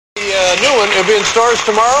new one. It'll be in stores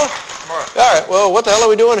tomorrow? Tomorrow. All right, well, what the hell are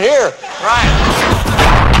we doing here? Right.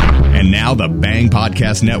 And now the Bang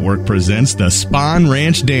Podcast Network presents the Spawn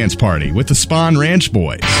Ranch Dance Party with the Spawn Ranch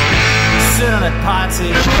Boys.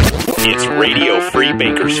 It's Radio Free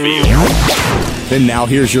Bakersfield. And now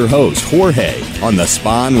here's your host, Jorge, on the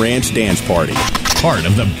Spawn Ranch Dance Party, part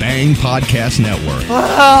of the Bang Podcast Network.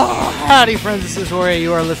 Oh, howdy, friends. This is Jorge.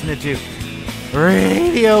 You are listening to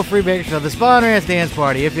Radio Free Bakersfield, the Spawn Ranch Dance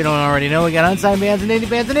Party. If you don't already know, we got unsigned bands and indie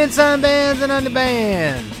bands and in-signed bands and under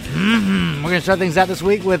bands. We're going to start things out this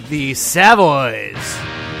week with the Savoys.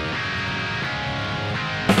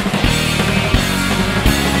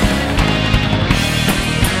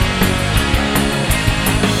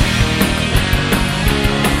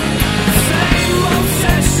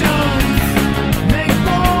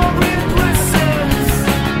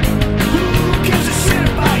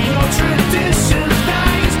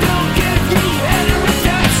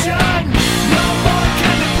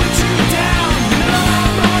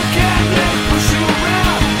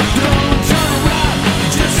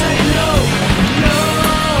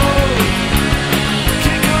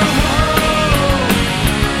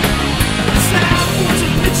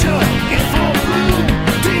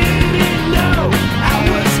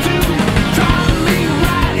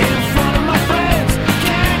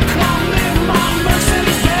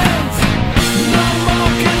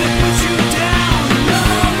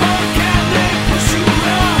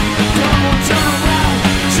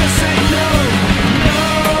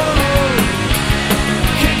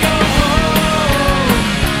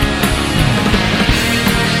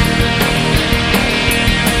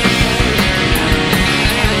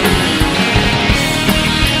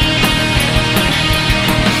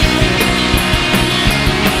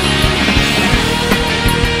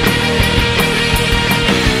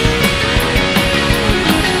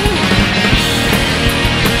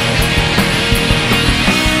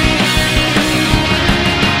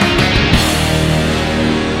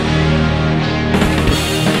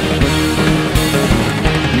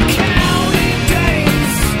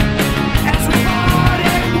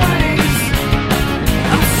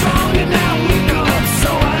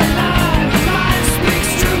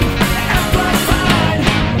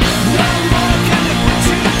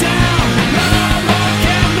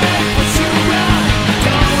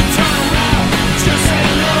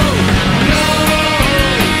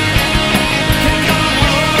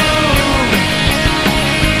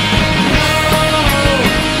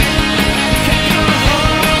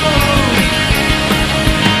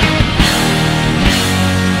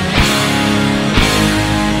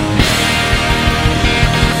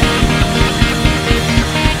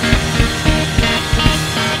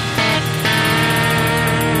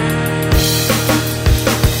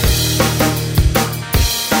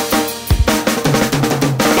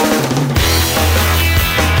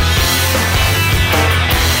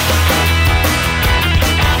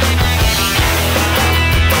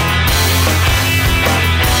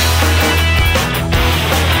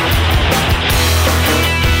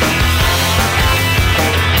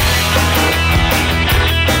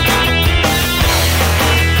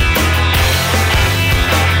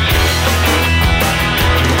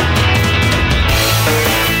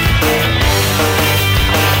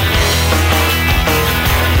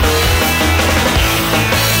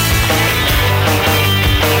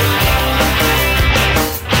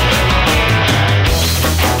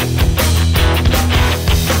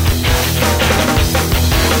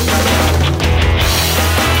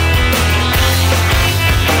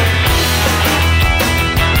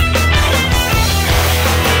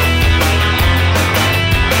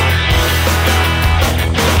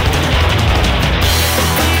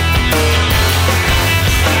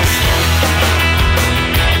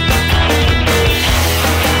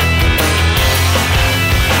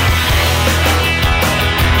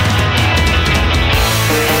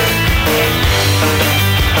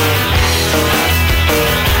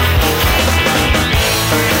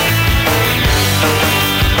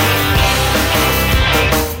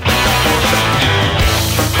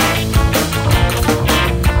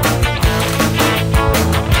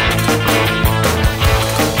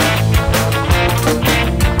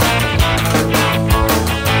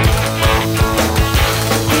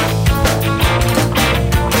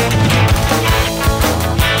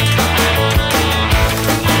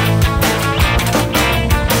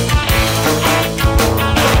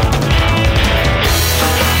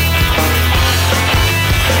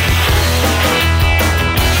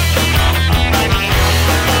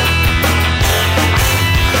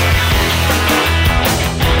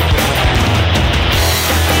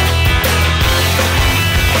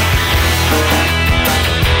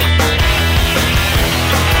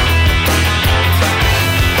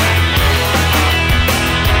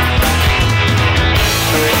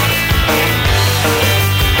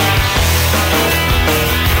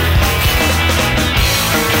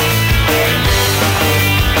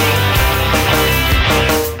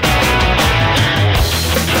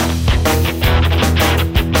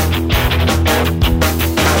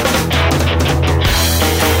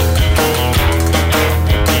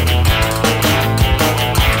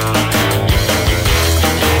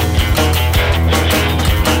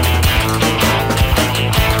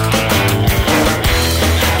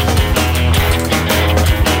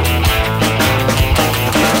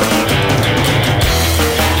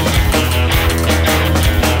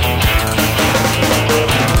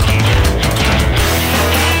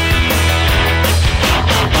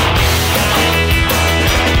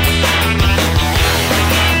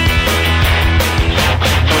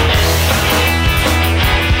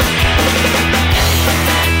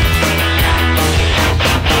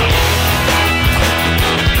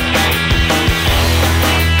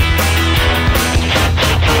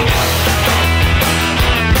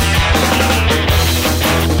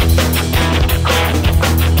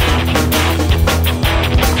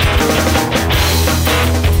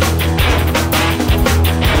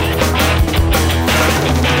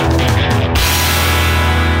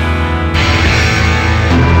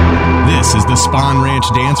 Ranch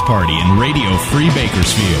Dance Party in Radio Free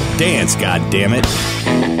Bakersfield. Dance, goddammit.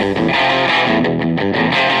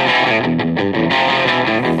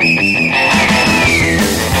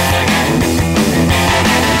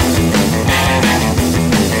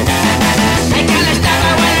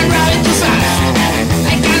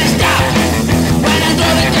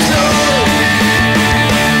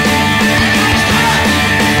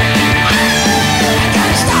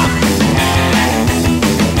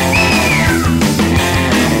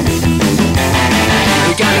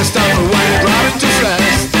 Stop when I'm driving too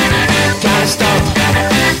fast. Gotta stop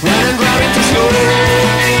when I'm driving too slow.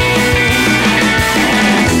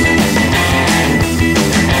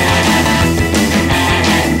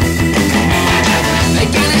 I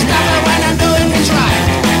can't stop when I'm doing things right.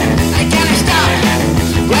 I can't stop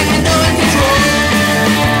when I'm doing things wrong.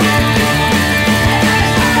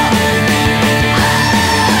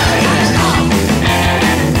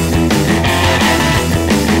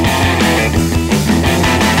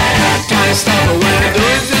 Can't stop when I'm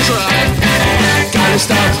doing things right. Can't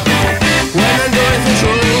stop when I'm doing things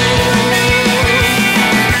wrong.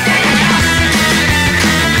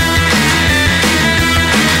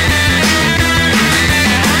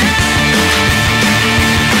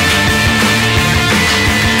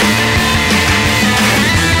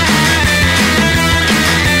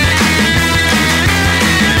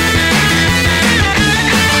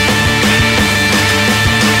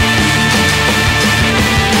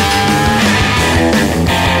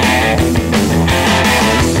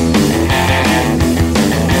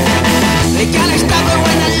 I can't stop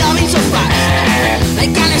when I'm loving so fast. I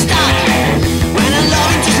can't stop when I'm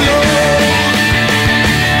loving too slow.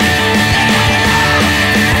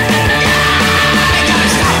 I can't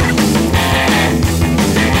stop.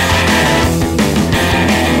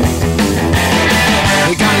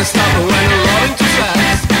 I can't stop when I'm loving too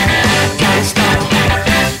fast. Can't stop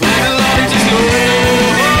when I'm loving too slow.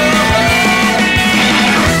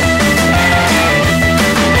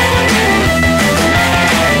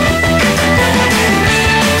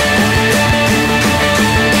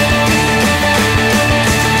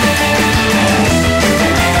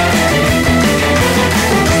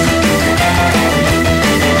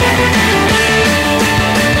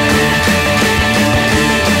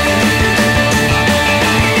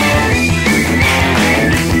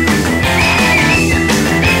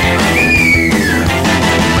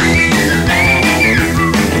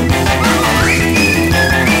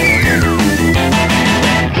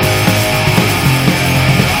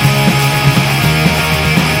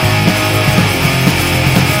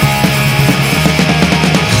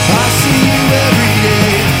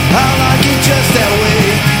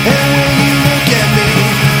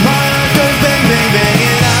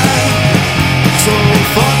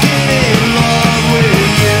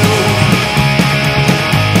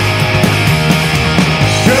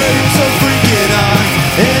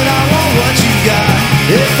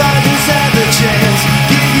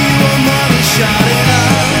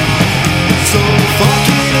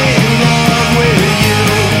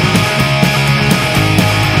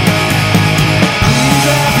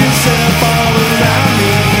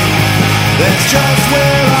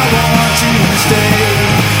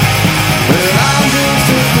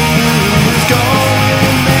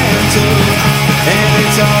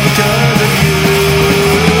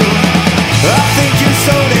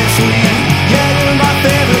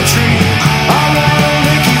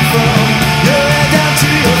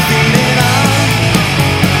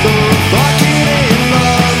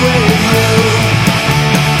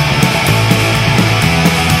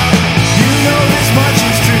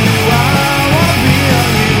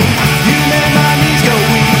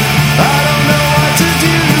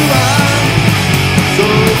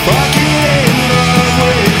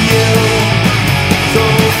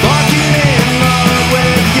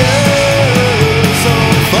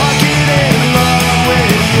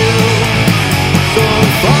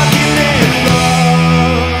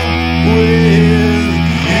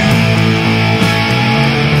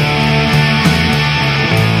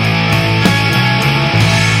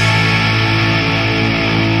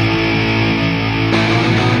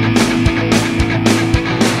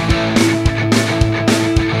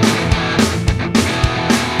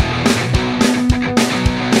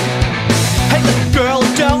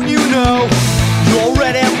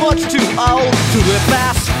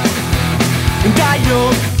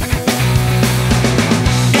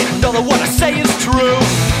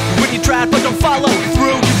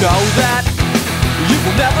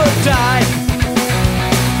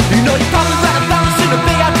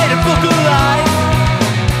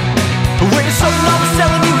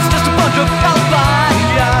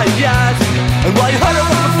 And Well, you heard it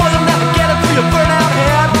once before, you'll never get it through your burnout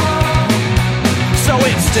head. So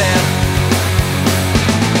instead,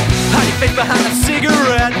 hide your face behind a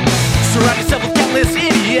cigarette. Surround yourself with countless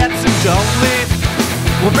idiots who don't leave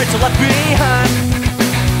what Rachel left behind.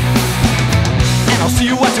 And I'll see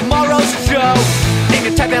you at tomorrow's show. In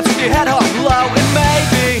your tap dance with your head hung low. And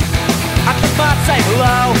maybe I just might say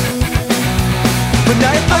hello. But now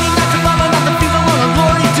you're 39 to mama, not the fever on the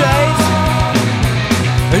glory days.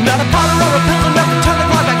 And not a powder or a pill enough to turn the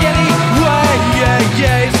clock back anyway.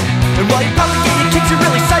 And while you probably get your kicks, you're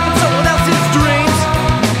really safe in someone else's dreams.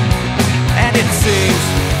 And it seems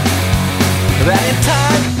that in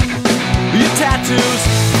time your tattoos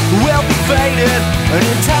will be faded. And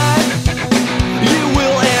in time you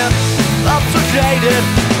will end up so jaded.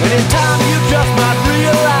 And in time you just might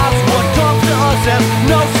realize what comes to us. And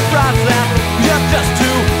no surprise that you're just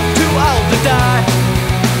too old to die.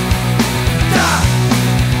 Die.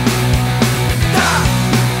 Die.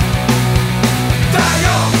 Die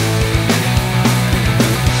young.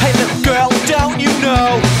 Hey little girl, don't you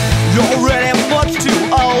know you're already much too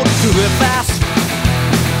old to live fast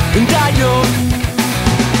and die young.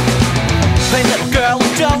 Hey little girl,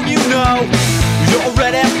 don't you know you're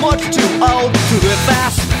already much too old to live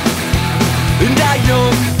fast and die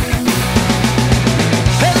young.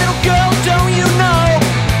 Hey little girl, don't you know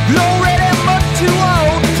you're already much too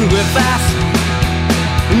old to live fast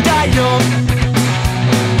and die young.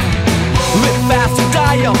 Live fast and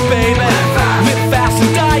die young, baby. Live fast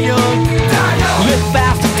and die young. Live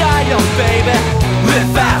fast and die young, baby. Live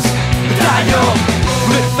fast and die young.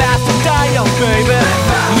 Live fast and die young, baby.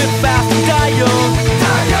 Live fast and die young.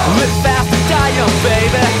 Live fast and die young,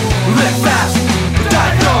 baby. Live fast and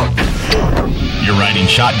die young. You're riding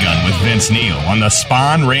shotgun with Vince Neil on the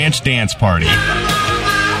Spawn Ranch Dance Party.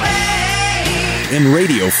 In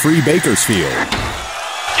Radio Free Bakersfield.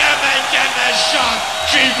 Give me shot,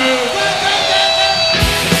 Chibu.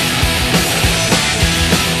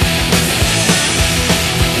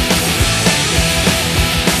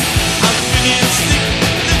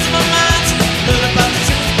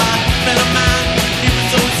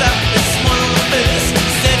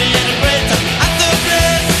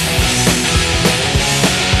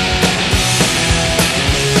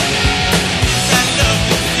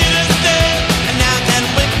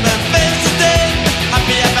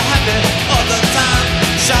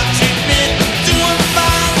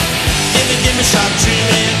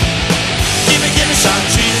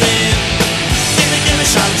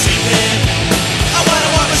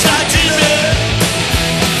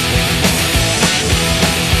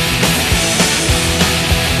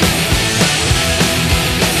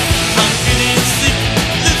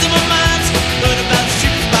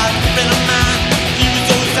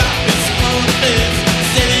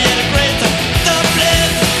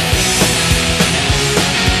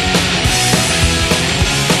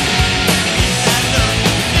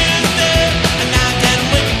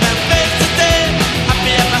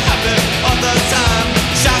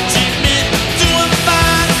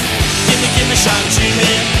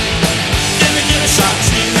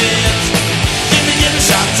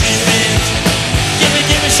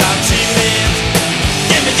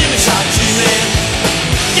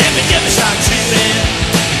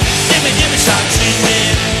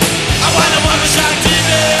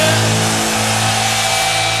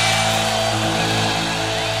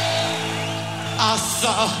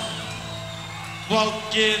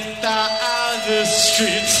 Walking down the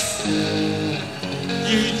street,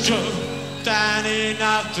 you drove dining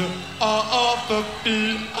after all the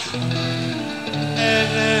beat, and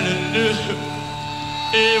then I knew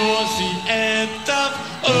it was the end of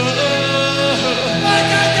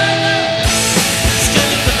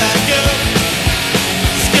Skinny to that girl,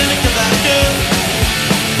 skinny to that girl,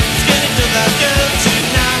 skinny to that girl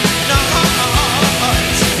tonight. No,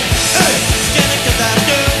 hey, skinny to that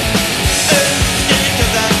girl.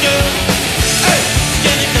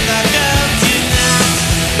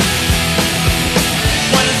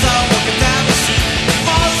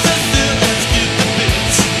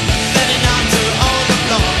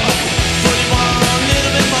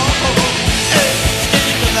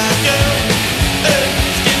 That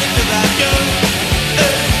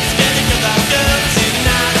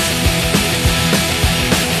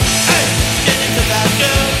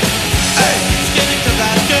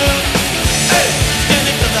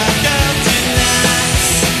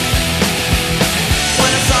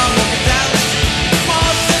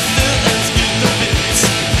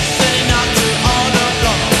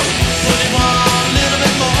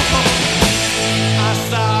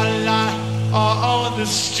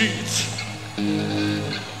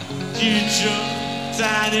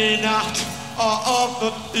off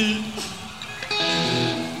the feet.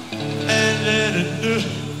 And then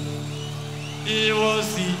it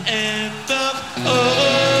was the end of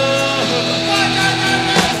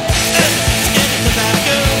skinny to that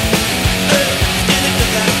girl. Skinny to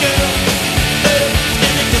that girl.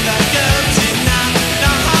 Skinny to that girl tonight.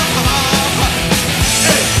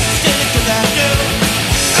 Skinny to that girl.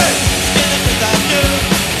 Skinny to that girl.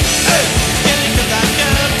 Skinny to that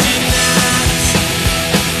girl tonight.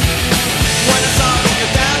 When I saw you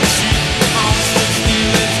down the street, my arms stood still,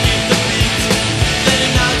 let's keep the beat. Let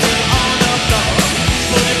it out to on the floor.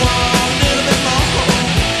 Put it on a little bit more.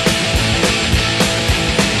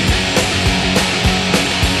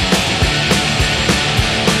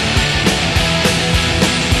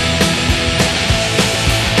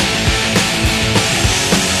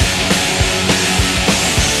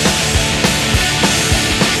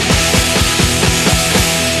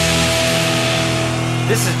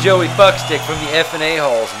 This is Joey Fuckstick from the F&A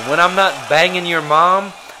Holes, and when I'm not banging your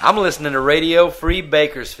mom, I'm listening to Radio Free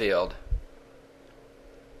Bakersfield.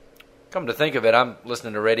 Come to think of it, I'm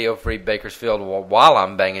listening to Radio Free Bakersfield while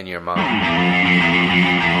I'm banging your mom.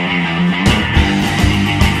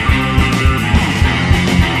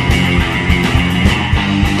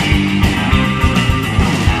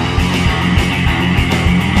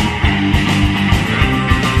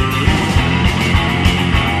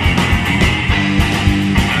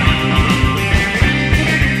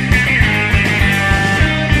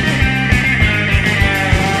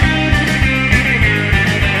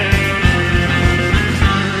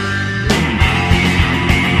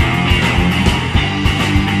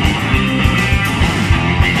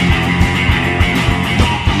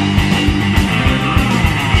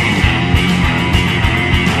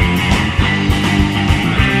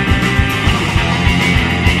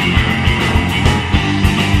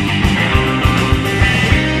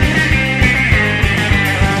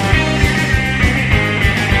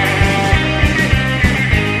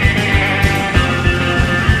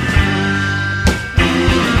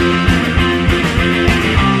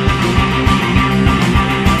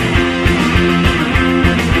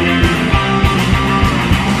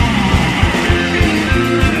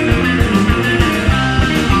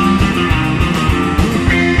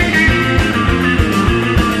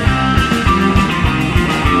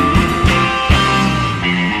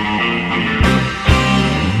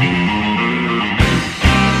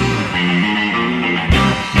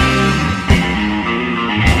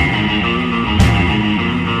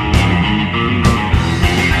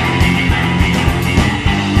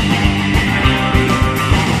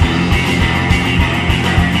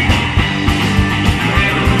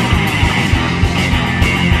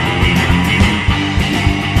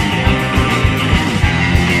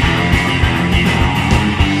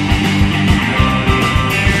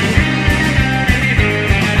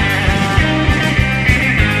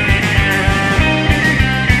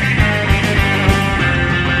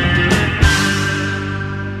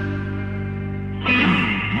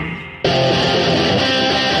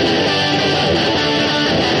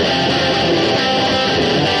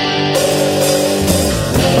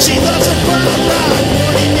 She loves a fun rock,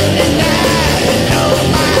 morning, noon, and night. Oh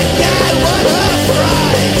my God, what a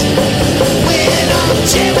fright! When I'm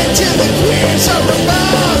jamming to the queers of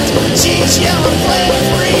remote, she's yelling, play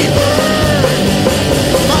free bird.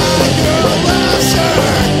 My girl loves her,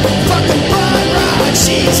 fucking fun rock.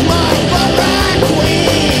 She's my fun rock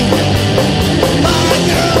queen. My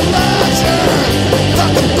girl loves her,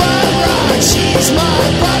 fucking fun rock. She's my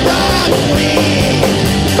fun rock queen.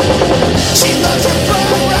 She loves her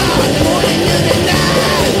fun rock, morning, noon, and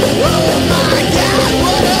night. Oh my God,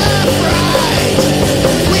 what a fright!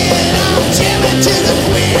 When I'm jamming to the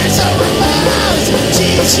queers of her mouth,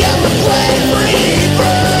 she's yelling, play free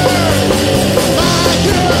bird. My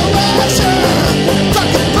girl loves her,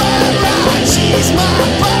 fucking fun rock. She's my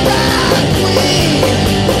fun rock queen.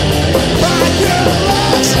 My girl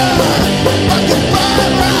loves her, fucking fun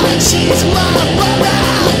rock. She's my fun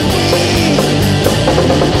rock queen.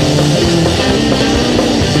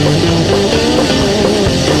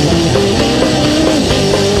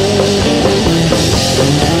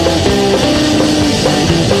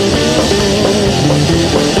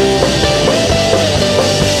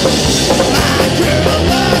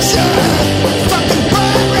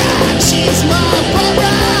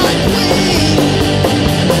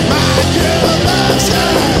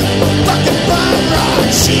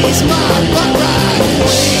 She's my butt ride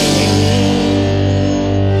queen.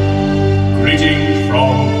 Greetings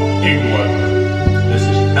from England. This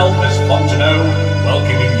is Elvis Fontenot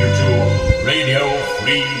welcoming you to Radio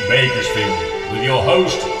Free Bakersfield with your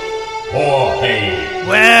host, Jorge.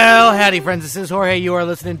 Well, howdy Howdy, friends. This is Jorge. You are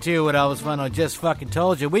listening to what Elvis Funo just fucking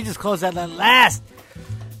told you. We just closed out that last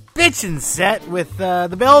bitchin' set with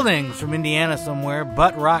the Buildings from Indiana somewhere.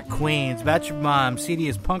 Butt Rock Queens. About Your Mom. CD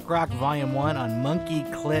is Punk Rock Volume 1 on Monkey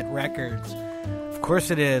Clit Records. Of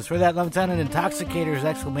course it is. For that Lieutenant Intoxicators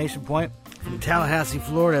exclamation point. From Tallahassee,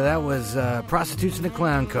 Florida, that was Prostitutes in a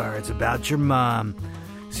Clown Car. It's About Your Mom.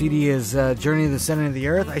 CD is Journey to the Center of the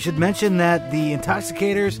Earth. I should mention that the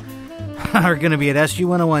Intoxicators are going to be at SG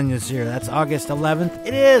 101 this year. That's August 11th.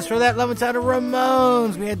 It is for that Levittown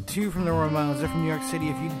Ramones. We had two from the Ramones. They're from New York City,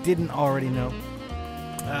 if you didn't already know.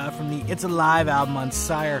 From the It's Alive album on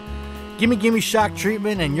Sire. Gimme Gimme Shock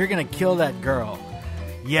Treatment, and You're Gonna Kill That Girl.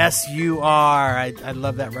 Yes, you are. I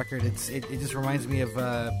love that record. It just reminds me of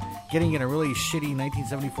getting in a really shitty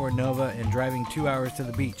 1974 Nova and driving 2 hours to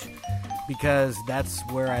the beach. Because that's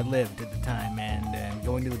where I lived at the time, and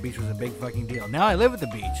going to the beach was a big fucking deal. Now I live at the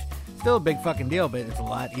beach. Still a big fucking deal, but it's a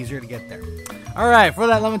lot easier to get there. Alright, for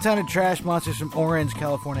that Lemon-Towned Trash Monsters from Orange,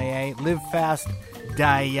 California, Live Fast,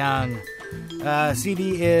 Die Young.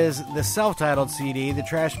 CD is the self-titled CD, The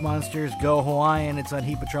Trash Monsters Go Hawaiian. It's on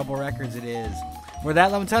Heap of Trouble Records, it is. For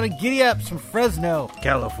that Lemon-Towned Giddy Ups from Fresno,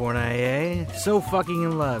 California, So Fucking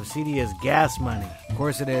in Love. CD is Gas Money. Of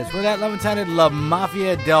course it is. For that Lemon-Towned La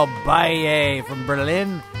Mafia del Valle from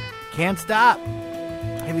Berlin, Can't Stop.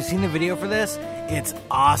 Have you seen the video for this? It's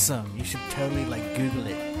awesome. You should totally Google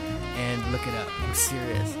it and look it up. I'm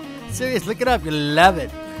serious. Look it up. You'll love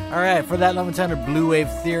it. All right, for that Lemon-Towned Blue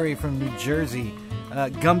Wave Theory from New Jersey,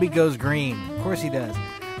 Gumby Goes Green. Of course he does.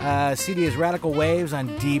 CD is Radical Waves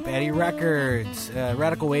on Deep Eddy Records.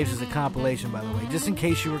 Radical Waves is a compilation, by the way, just in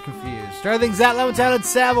case you were confused. Start things out, Lemon-Towned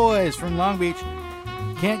Savoys from Long Beach.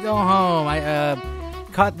 Can't Go Home. I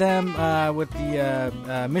caught them with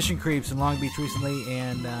the Mission Creeps in Long Beach recently,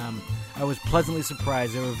 and I was pleasantly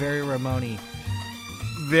surprised. They were very Ramonie,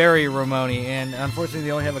 and unfortunately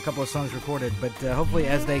they only have a couple of songs recorded, but hopefully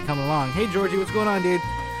as they come along. Hey Georgie, what's going on, dude?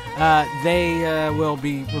 They will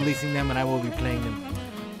be releasing them, and I will be playing them.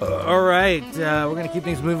 Alright, we're going to keep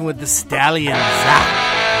things moving with the Stallions. I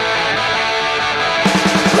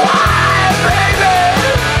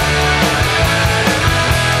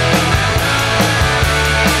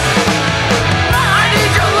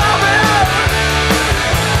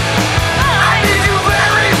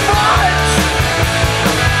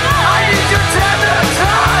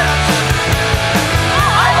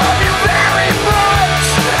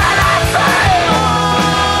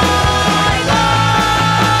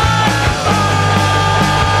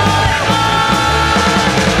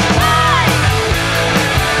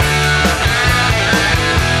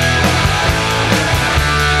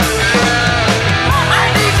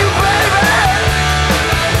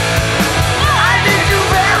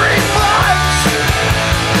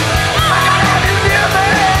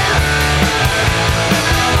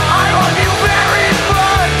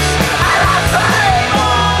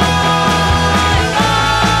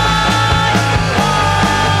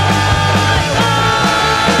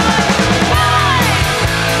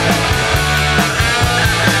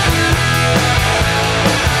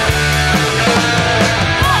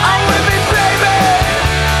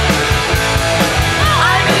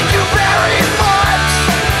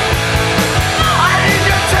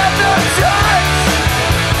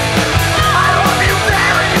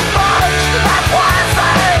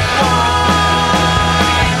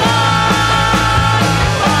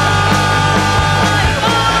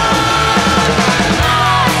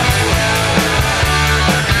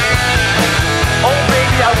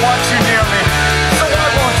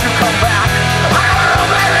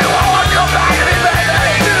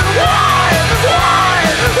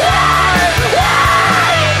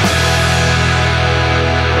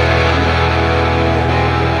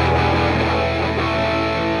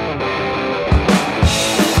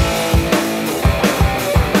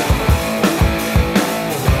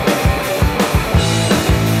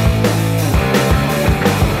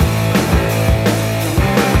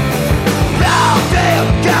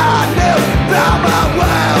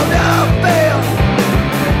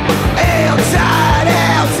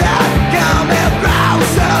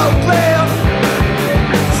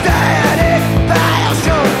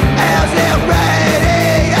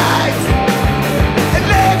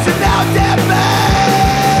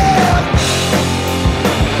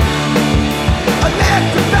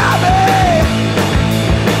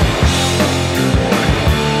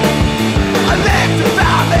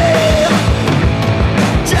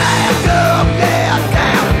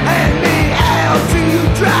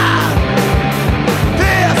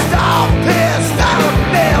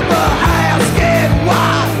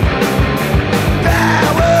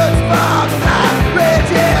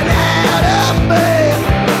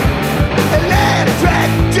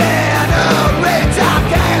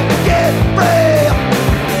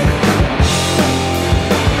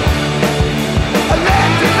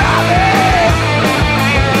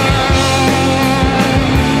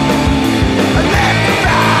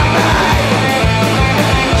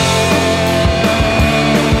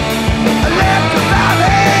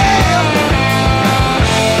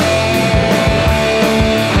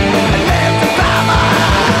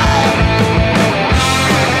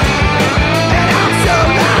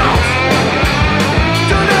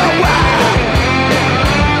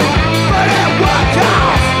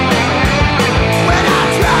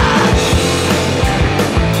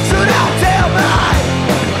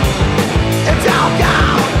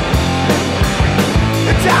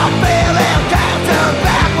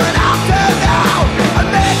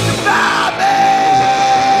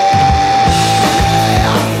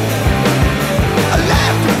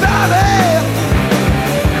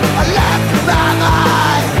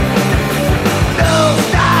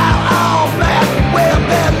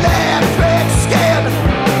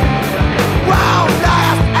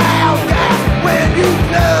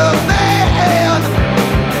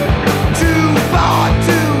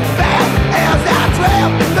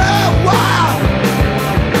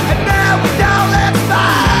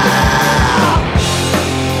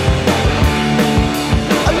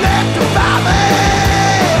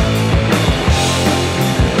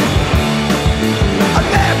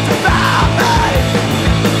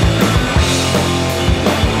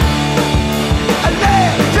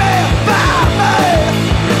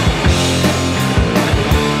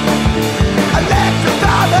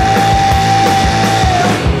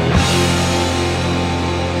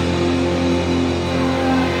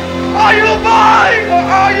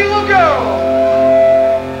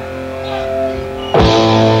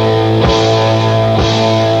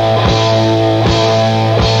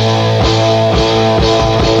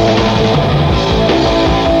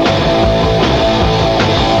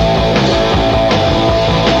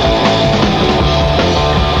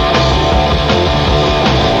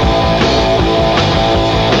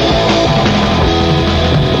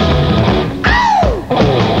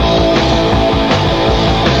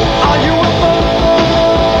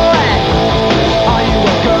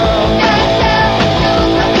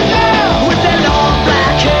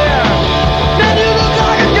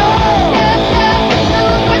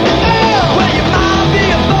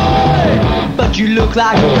look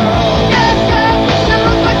like a girl.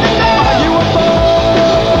 Are you a boy?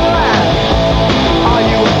 Are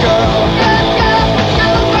you a girl?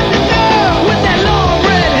 With that long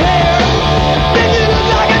red hair, then you look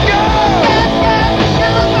like a girl.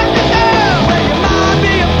 Well, you might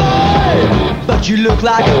be a boy, but you look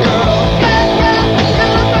like a girl.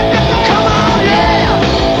 Come on, yeah.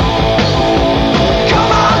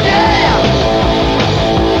 Come on, yeah.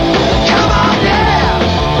 Come on, yeah.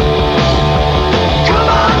 Come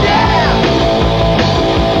on, yeah.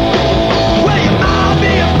 Well, you might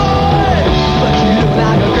be a boy, but you look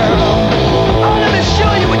like a girl. Oh, let me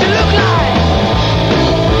show you what you look like.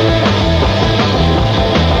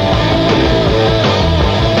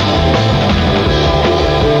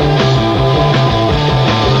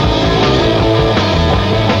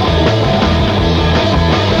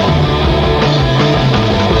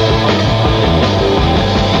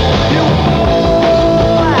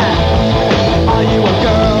 Are you a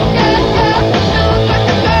girl?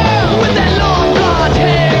 With that long blonde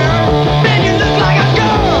hair, man, you look like a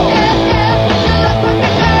girl.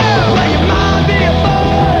 Well, you might be a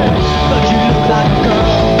boy, but you look like a girl.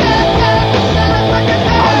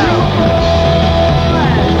 Are you a boy?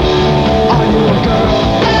 Are you a girl?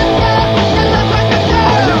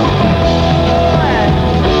 Are you a boy?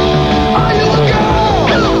 Are you a girl?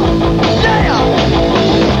 Yeah.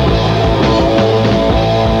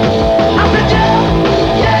 I said yeah,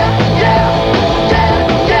 yeah, yeah, yeah,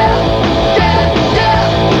 yeah, yeah, yeah,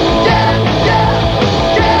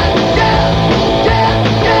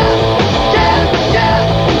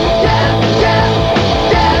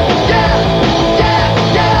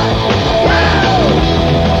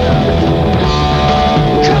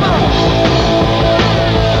 Come on.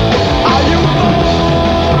 Are you a boy?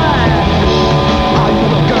 Are you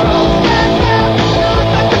a girl?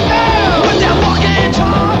 With that walk and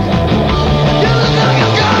talk, you look like a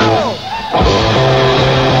girl.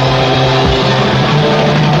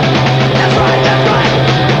 That's right, that's right.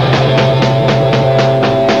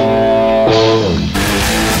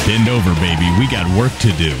 Bend over, baby. We got work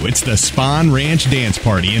to do. It's the Spawn Ranch Dance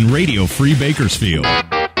Party in Radio Free Bakersfield.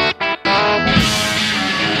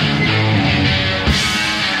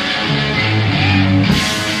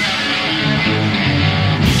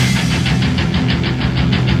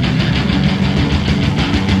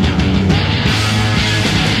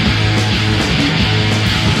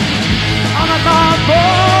 On a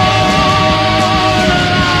borderline,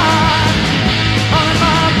 on a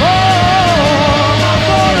borderline.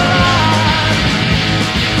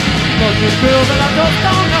 But you feel that I just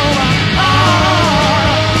don't know why.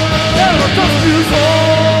 Never touched you so.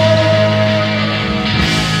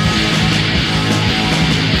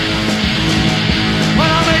 When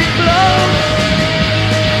I make love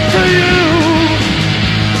to you,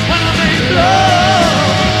 when I make love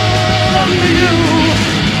to you.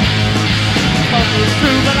 It's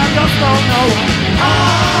true, but I just don't know.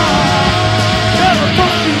 Never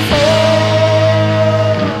touched you so.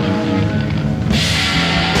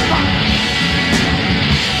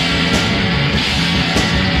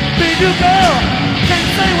 Big you girl, can't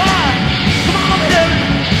say why. Come on over here,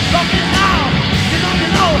 love me now. You know,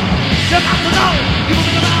 you got to know. You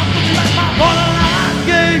moving around, put you like my borderline.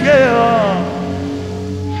 Yeah, yeah.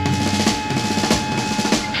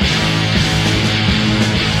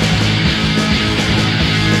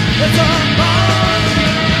 It's a fun,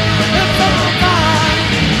 it's a fun,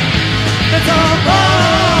 it's a fun,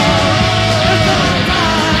 it's a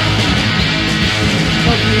fun.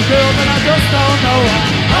 But you girl that I just don't know.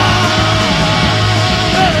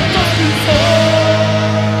 Never touched you so.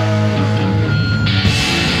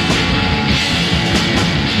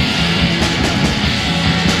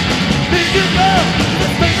 Big you girl,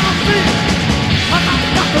 this thing I feel, I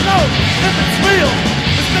got to know if it's real,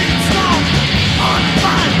 it's making strong. On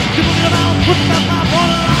fire, you moving around, putting up my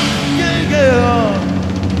borderline. Yeah, yeah.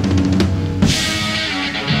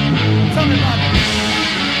 Tell me about it.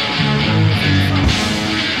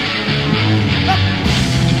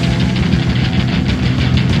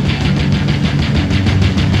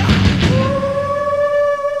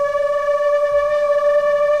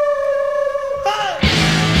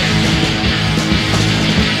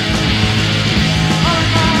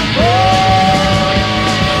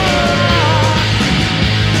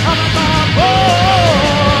 Oh!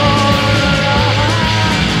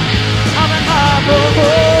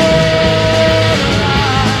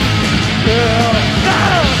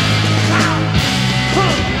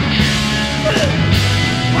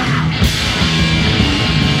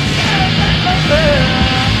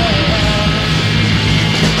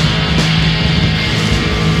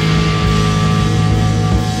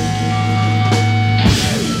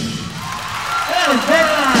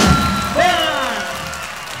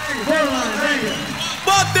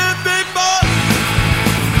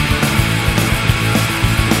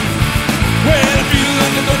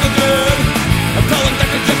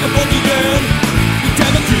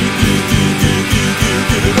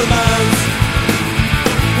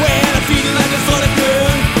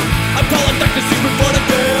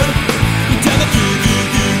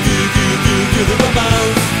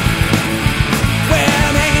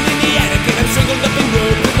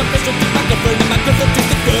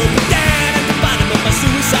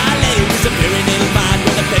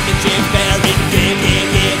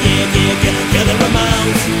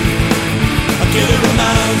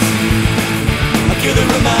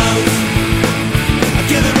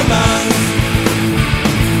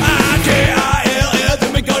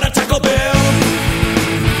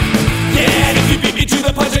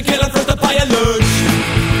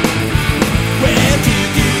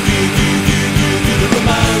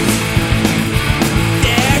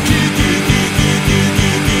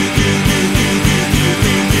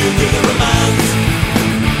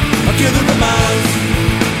 kill the romance.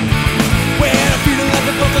 When I'm feeling like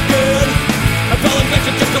I'm both good, I'm falling back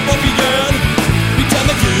to just a again. You tell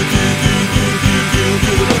me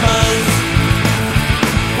kill the romance.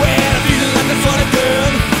 When I'm feeling like I'm sort of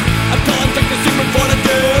good, I'm calling back to super for the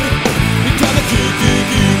good. You tell me kill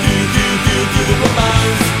the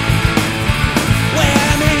romance. When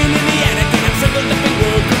I'm hanging in the attic and I'm single up in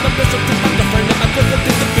work, with my pistol to my girlfriend and my brother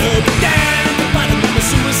to the good. Down at the bottom of my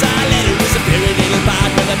suicide letter is a pretty little bot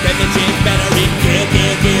with a pregnant chick battery kid.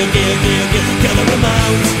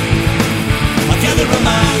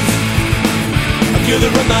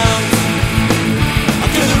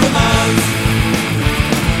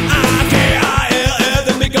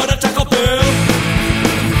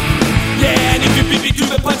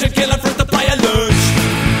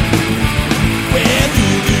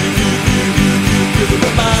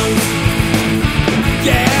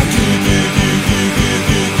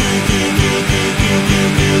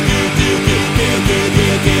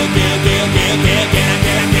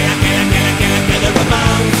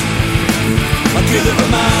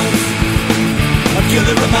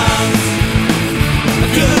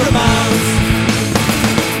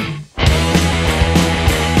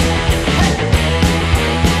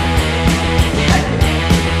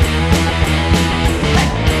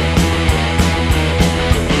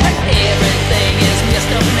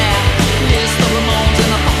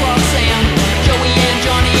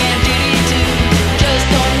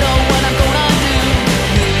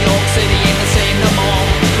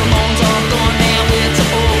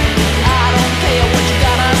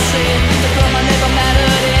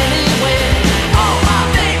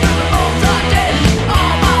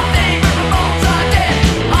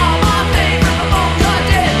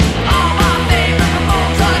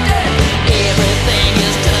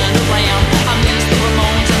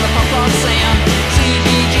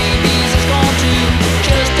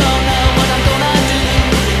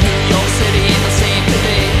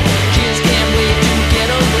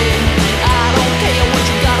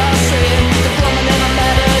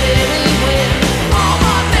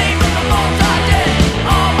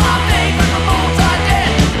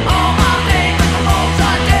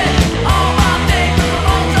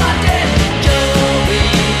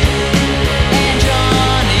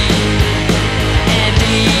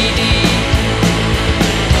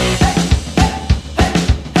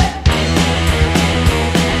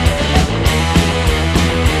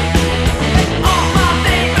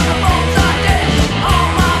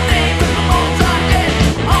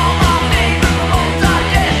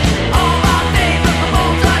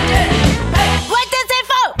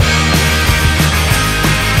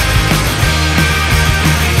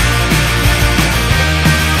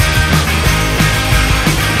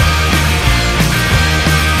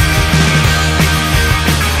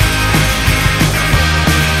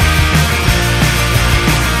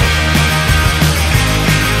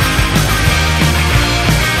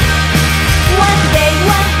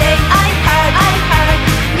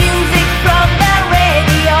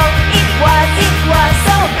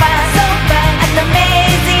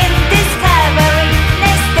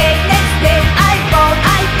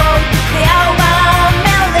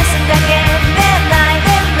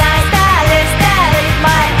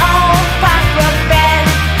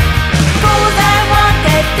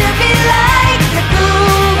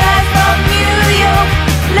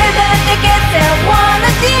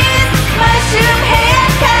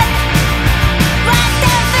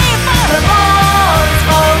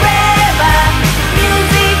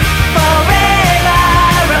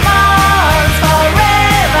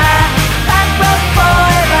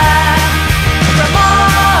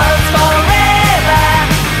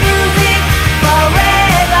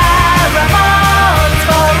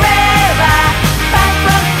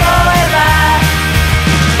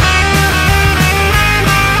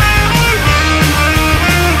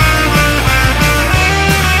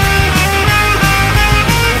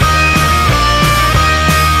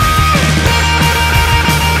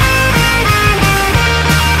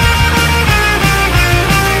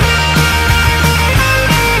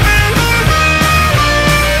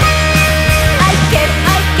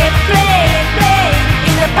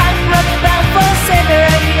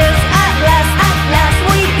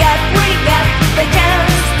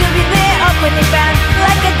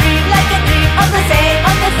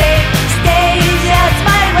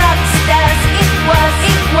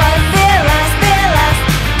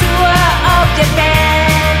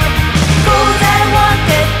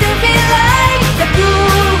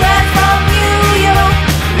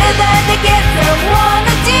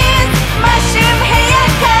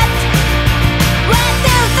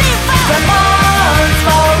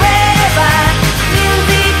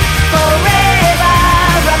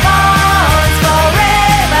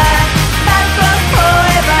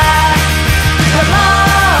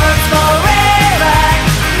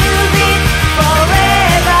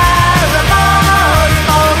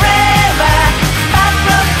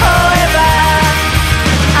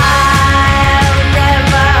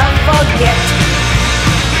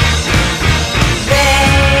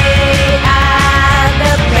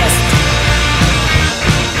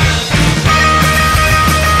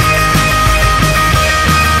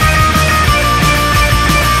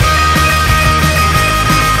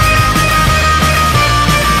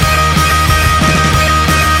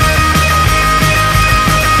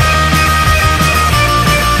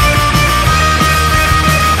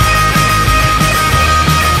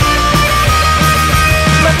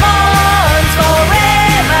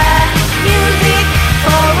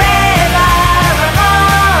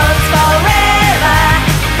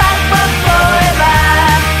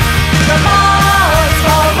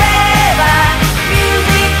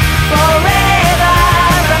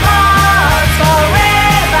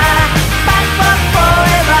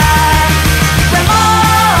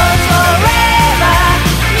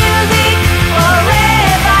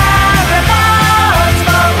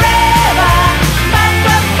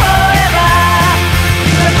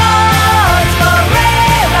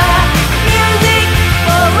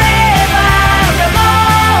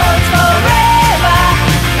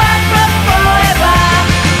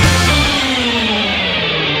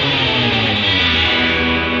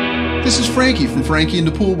 Frankie from Frankie and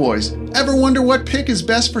the Pool Boys. Ever wonder what pick is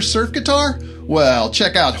best for surf guitar? Well,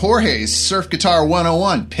 check out Jorge's Surf Guitar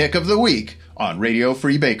 101 Pick of the Week on Radio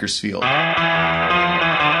Free Bakersfield.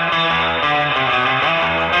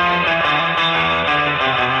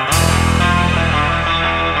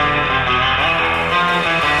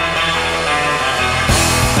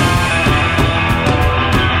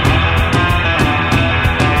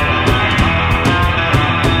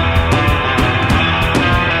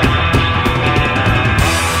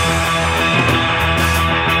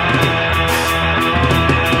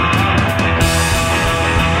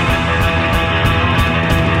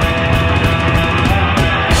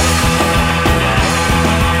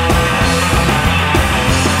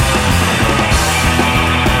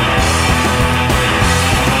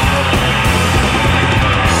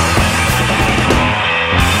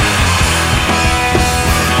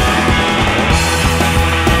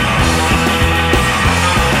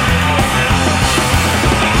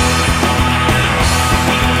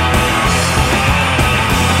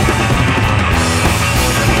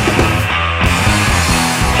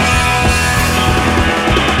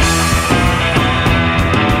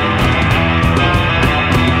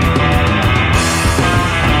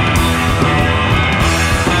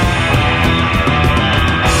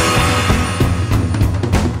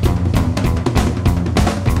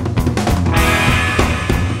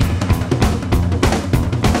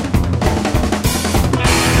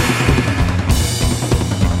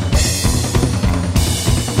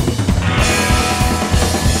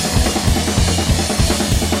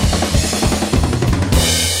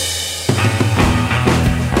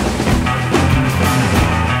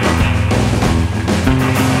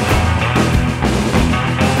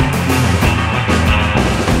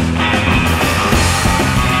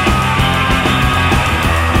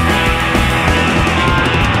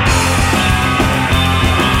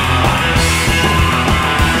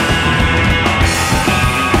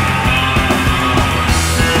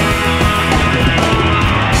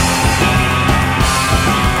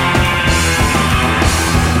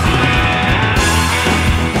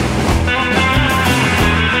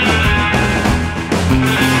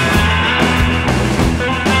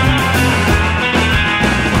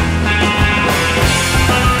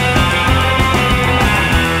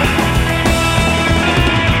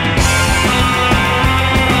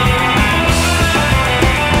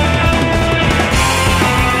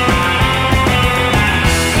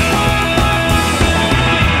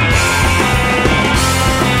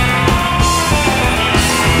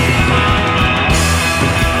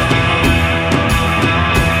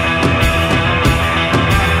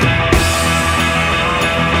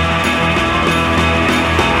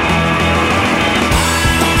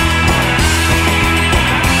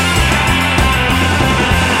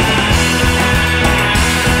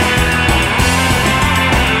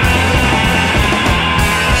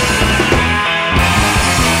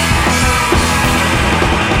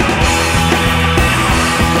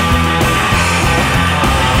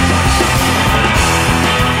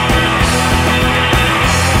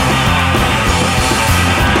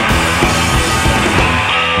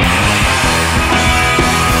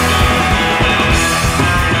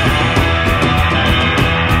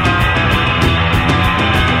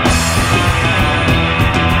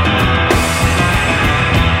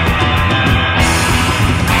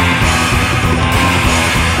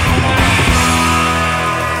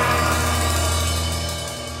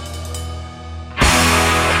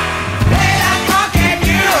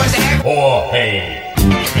 Jorge.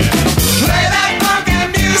 Play that funky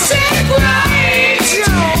music right.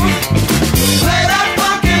 Play that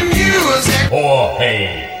funky music. Jorge.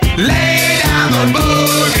 Lay down the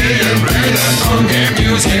boogie and play that funky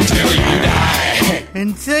music till you die.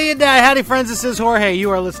 Until you die. Howdy, friends. This is Jorge. You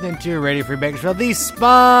are listening to Radio Free Bakersfield, the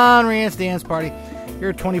Spawn Ranch Dance Party,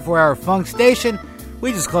 your 24-hour funk station.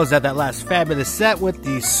 We just closed out that last fabulous set with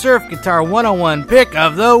the Surf Guitar 101 Pick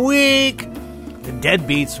of the Week. The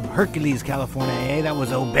Deadbeats from Hercules, California. Hey, that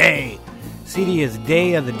was Obey. CD is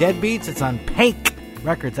Day of the Deadbeats. It's on Pank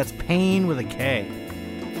Records. That's Pain with a K.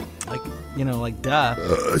 Like, you know, like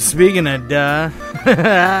duh. Speaking of duh.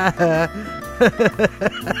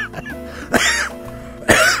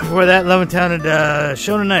 For that love-and-talented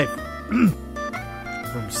Shona Knife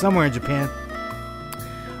from somewhere in Japan.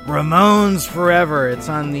 Ramones Forever. It's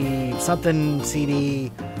on the something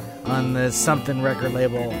CD on the something record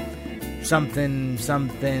label. Something. For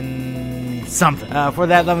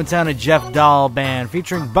that love-and-talented Jeff Dahl band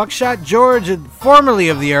featuring Buckshot George, formerly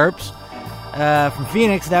of the Earps, from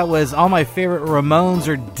Phoenix. That was All My Favorite Ramones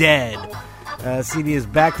Are Dead. CD is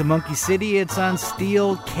Back to Monkey City. It's on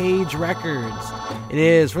Steel Cage Records. It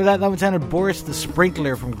is. For that, Lieutenant Boris the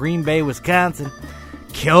Sprinkler from Green Bay, Wisconsin.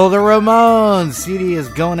 Kill the Ramones. CD is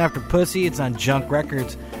Going After Pussy. It's on Junk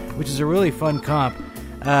Records, which is a really fun comp.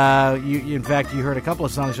 In fact, you heard a couple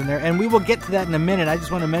of songs from there, and we will get to that in a minute. I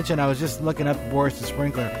just want to mention, I was just looking up Boris the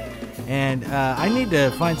Sprinkler, and I need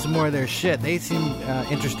to find some more of their shit. They seem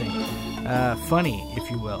interesting, funny,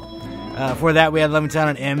 if you will. For that, we had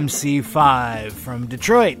Levittown and MC5 from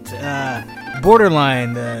Detroit.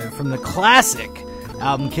 Borderline from the classic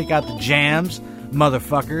album Kick Out the Jams,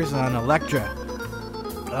 Motherfuckers, on Elektra.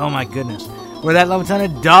 Oh my goodness. For that, Levittown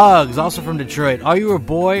and Dogs, also from Detroit. Are you a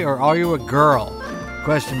boy or are you a girl?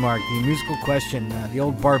 Question mark. The musical question. The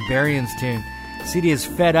old Barbarians tune. CD is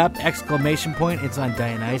Fed Up! Exclamation point. It's on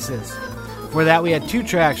Dionysus. For that, we had two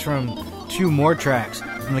more tracks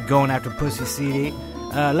from the Going After Pussy CD.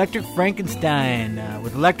 Electric Frankenstein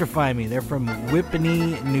with Electrify Me. They're from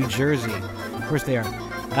Whippany, New Jersey. Of course they are.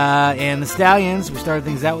 And the Stallions. We started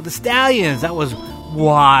things out with the Stallions. That was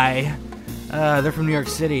why. They're from New York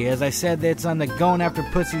City. As I said, it's on the Going After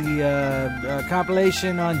Pussy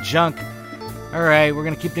compilation on Junk. All right, we're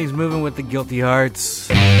going to keep things moving with the Guilty Hearts.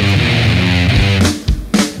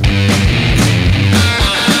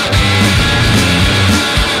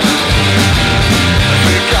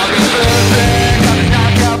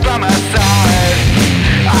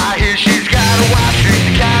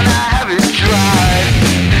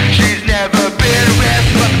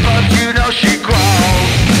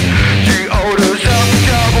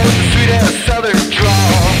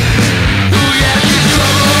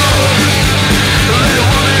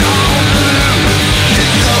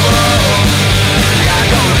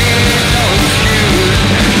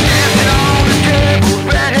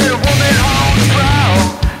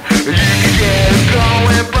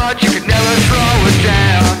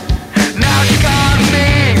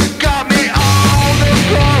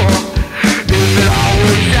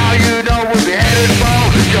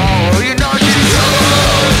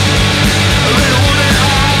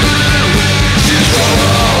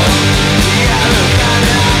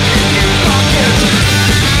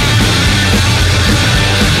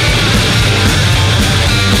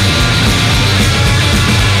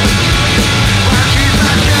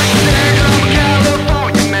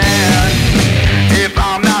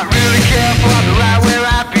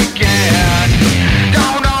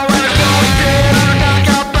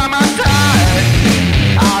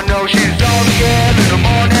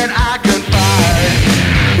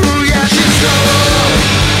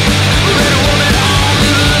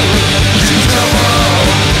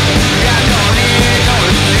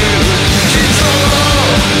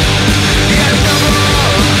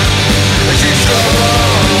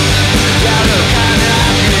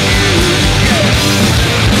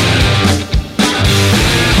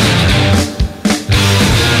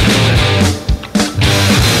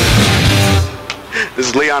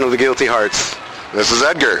 Of the Guilty Hearts. This is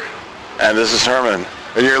Edgar. And this is Herman.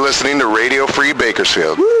 And you're listening to Radio Free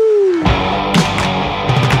Bakersfield. Woo!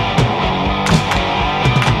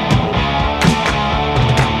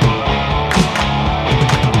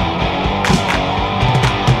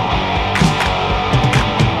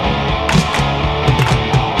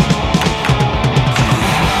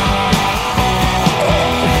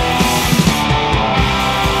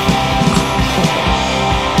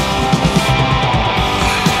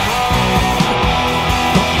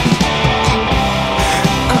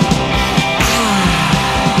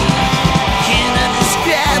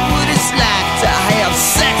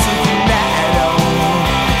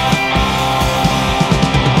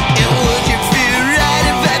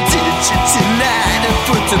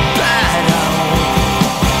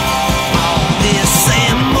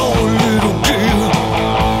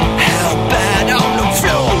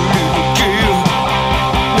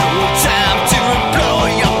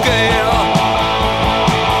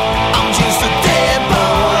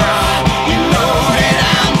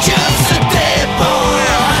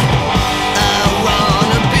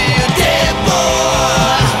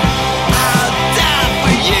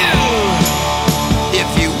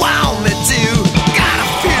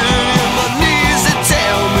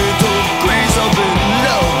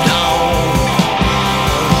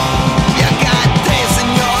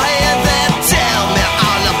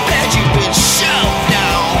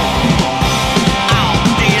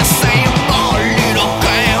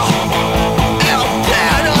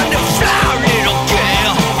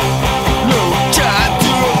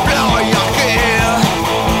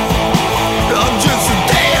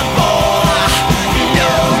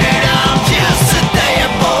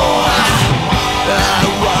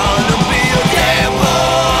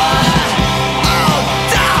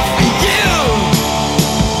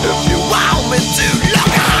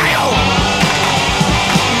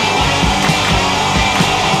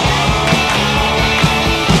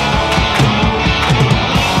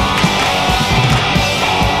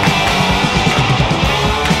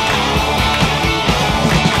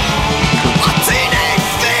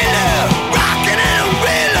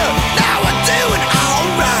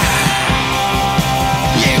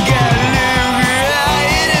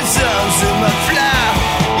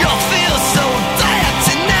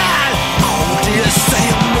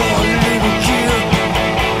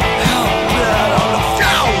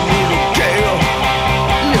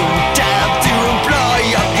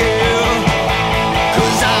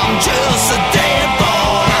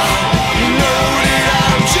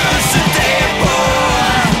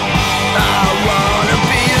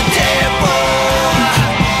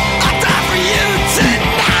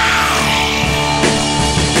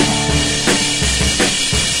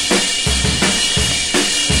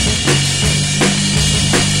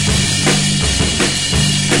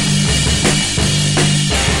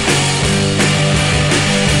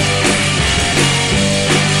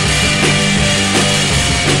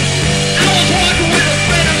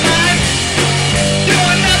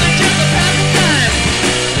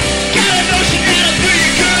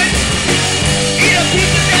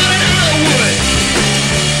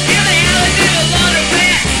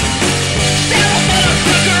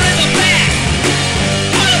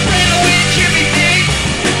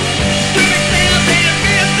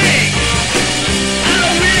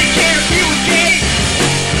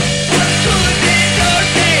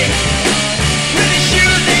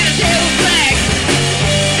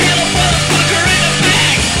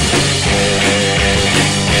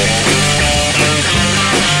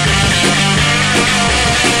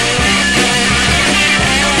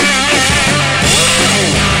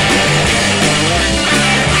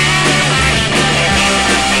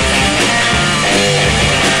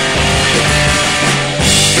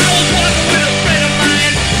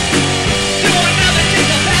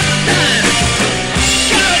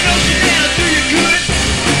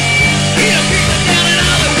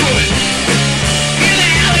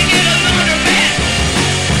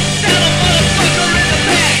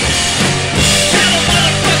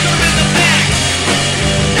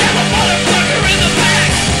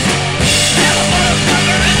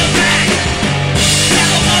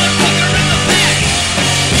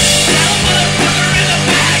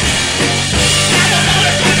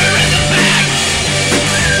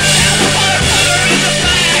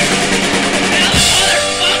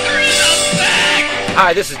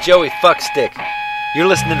 Hi, this is Joey Fuckstick. You're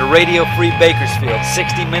listening to Radio Free Bakersfield.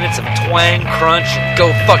 60 minutes of twang, crunch, and go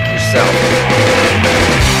fuck yourself.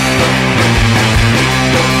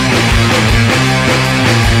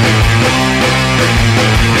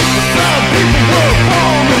 Some people were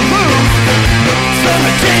born to lose, some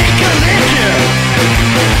to take a licking.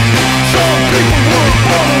 Some people were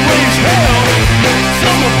born to raise hell,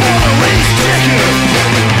 some were born to raise chicken.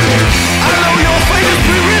 I know your fate is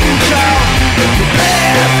pre-written, child. The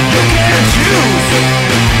path you can't choose.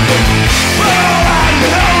 But all I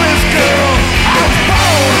know is, girl, I was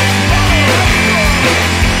born.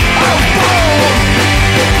 I was born.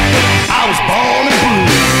 I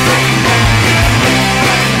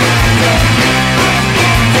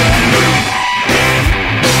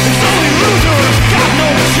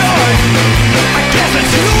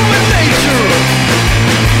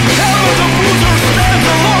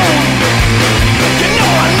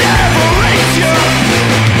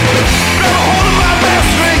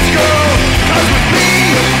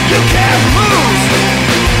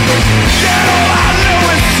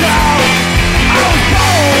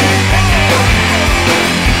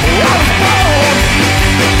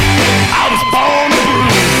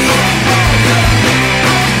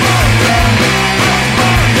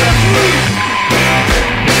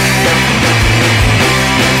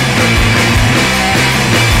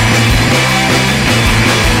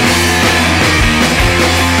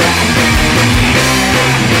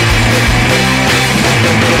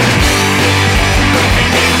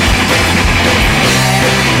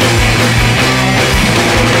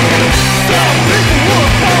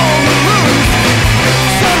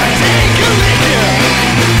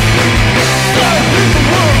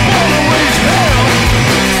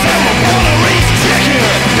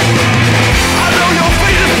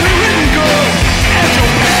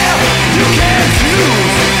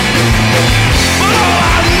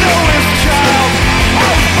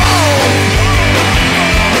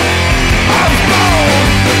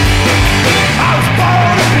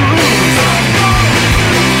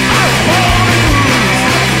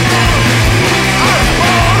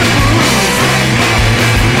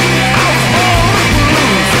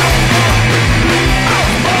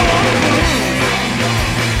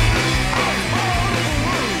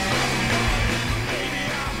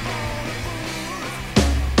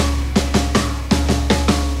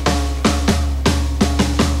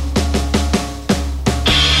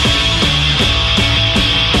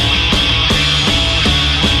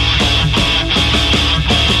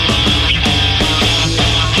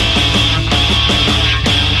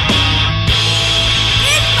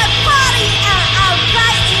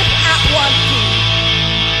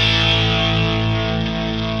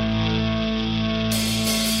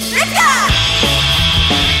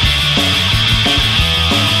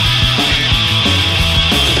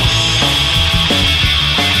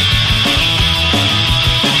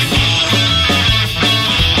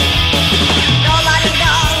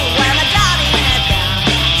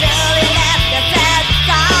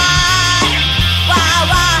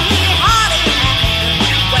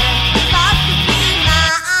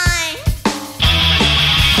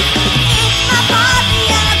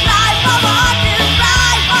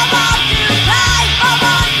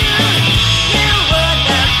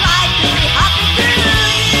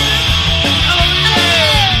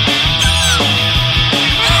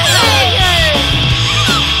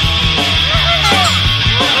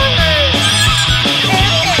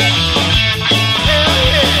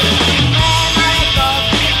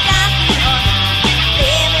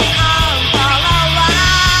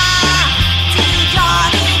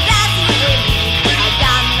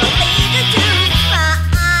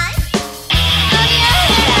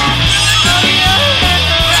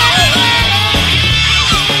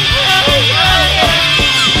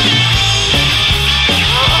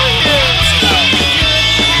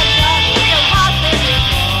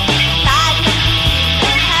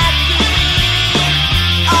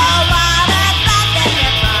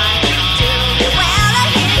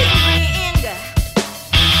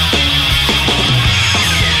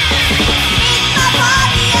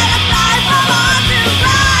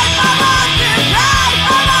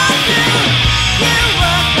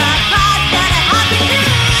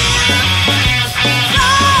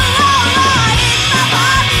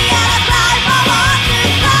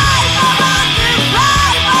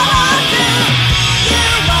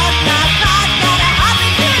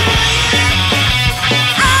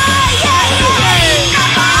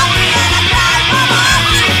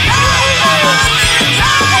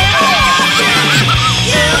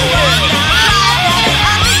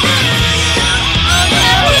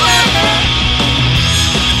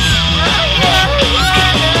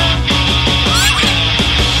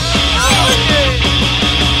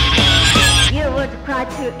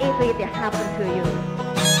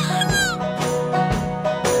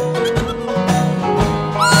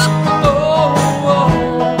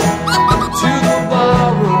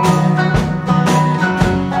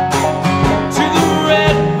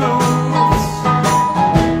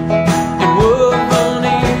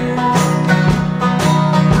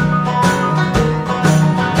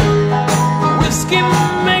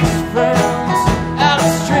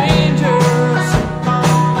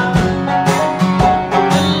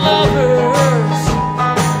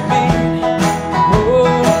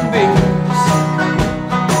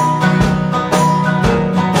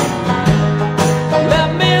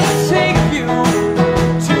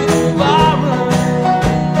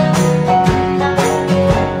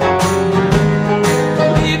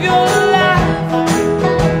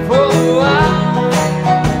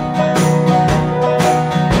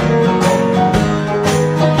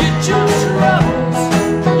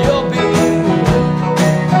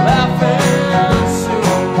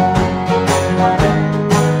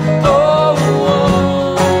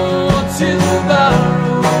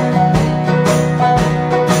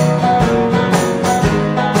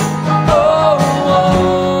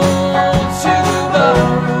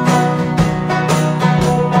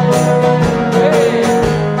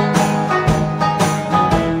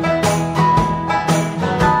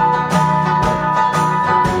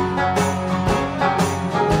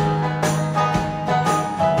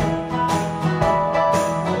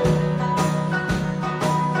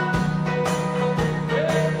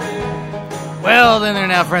Well, then there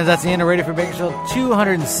now, friends. That's the end of Radio Free Bakersfield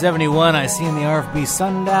 271. I see in the RFB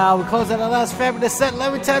sundial. We close out our last fabulous set,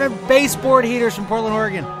 Levittown baseboard heaters from Portland,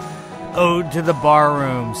 Oregon. Ode to the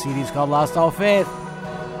Barroom. CD's called Lost All Faith.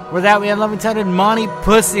 With that, we had Levittown Monty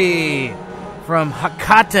Pussy from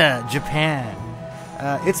Hakata, Japan.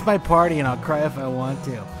 It's My Party, and I'll cry if I want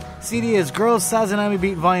to. CD is Girls Sazanami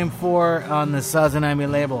Beat Volume 4 on the Sazanami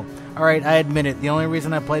label. Alright, I admit it. The only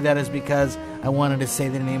reason I played that is because I wanted to say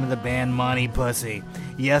the name of the band, Monty Pussy.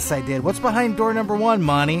 Yes, I did. What's behind door number 1,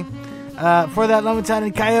 Monty? For that, Levittown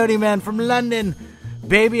and Coyote Man from London.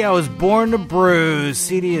 Baby, I Was Born to Bruise.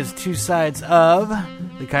 CD is two sides of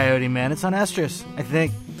the Coyote Man. It's on Estrus, I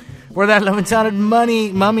think. For that, Levittown and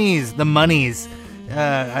Mummies. The Monies.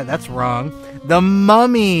 That's wrong. The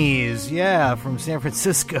Mummies, yeah, from San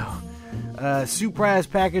Francisco. Surprise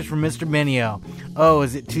package from Mr. Benio. Oh,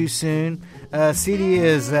 is it too soon? CD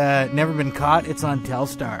is Never Been Caught. It's on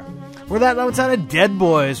Telstar. We're that Levittown of Dead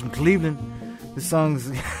Boys from Cleveland. This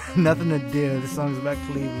song's nothing to do. This song's about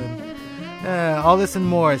Cleveland. All this and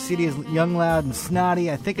more. CD is Young, Loud, and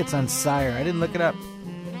Snotty. I think it's on Sire. I didn't look it up.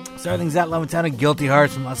 Starting things out, Levittown of Guilty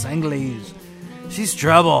Hearts from Los Angeles. She's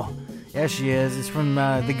trouble. Yeah, she is. It's from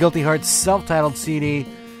the Guilty Hearts self-titled CD,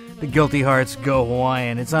 The Guilty Hearts Go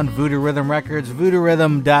Hawaiian. It's on Voodoo Rhythm Records,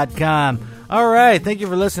 voodooRhythm.com. All right, thank you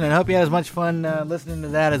for listening. I hope you had as much fun listening to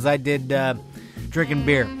that as I did drinking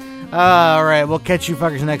beer. All right, we'll catch you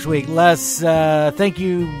fuckers next week. Thank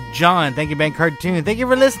you, John. Thank you, Ben Cartoon. Thank you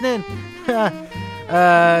for listening.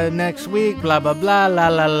 Next week, blah, blah, blah, la,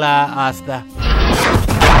 la, la, hasta.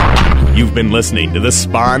 You've been listening to the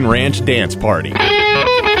Spawn Ranch Dance Party.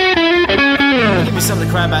 Give me something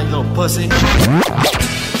to cry about, you little pussy.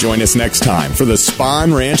 Join us next time for the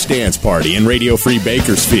Spawn Ranch Dance Party in Radio Free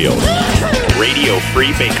Bakersfield. Radio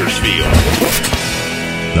Free Bakersfield.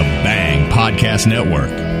 The Bang Podcast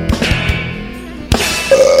Network.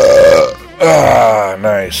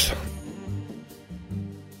 Nice.